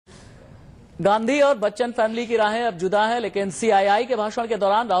गांधी और बच्चन फैमिली की राहें अब जुदा हैं, लेकिन सीआईआई के भाषण के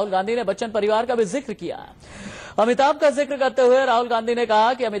दौरान राहुल गांधी ने बच्चन परिवार का भी जिक्र किया है। अमिताभ का जिक्र करते हुए राहुल गांधी ने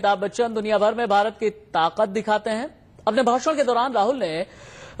कहा कि अमिताभ बच्चन दुनिया भर में भारत की ताकत दिखाते हैं। अपने भाषण के दौरान राहुल ने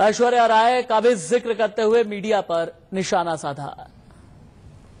ऐश्वर्या राय का भी जिक्र करते हुए मीडिया पर निशाना साधा।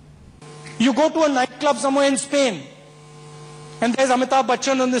 You go to a nightclub somewhere in Spain and there's Amitabh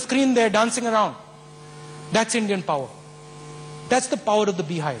Bachchan on the screen there dancing around. That's Indian power. That's the power of the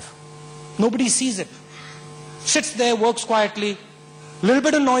beehive. Nobody sees it. Sits there, works quietly. Little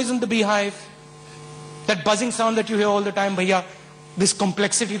bit of noise in the beehive. That buzzing sound that you hear all the time, bhaiya, this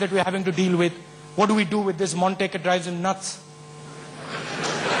complexity that we're having to deal with. What do we do with this Montek? It drives him nuts.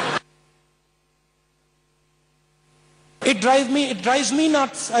 It drives me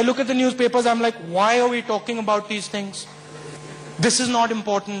nuts. I look at the newspapers, I'm like, why are we talking about these things? This is not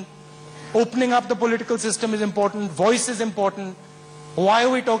important. Opening up the political system is important. Voice is important. Why are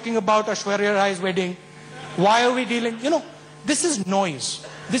we talking about Aishwarya Rai's wedding? Why are we dealing? You know, this is noise.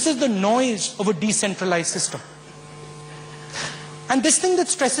 This is the noise of a decentralized system. And this thing that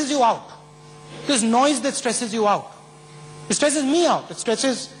stresses you out, this noise that stresses you out, it stresses me out. It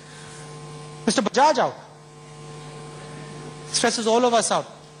stresses Mr. Bajaj out. It stresses all of us out.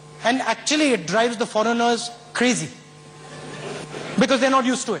 And actually it drives the foreigners crazy. Because they're not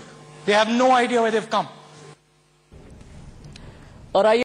used to it. They have no idea where they've come. और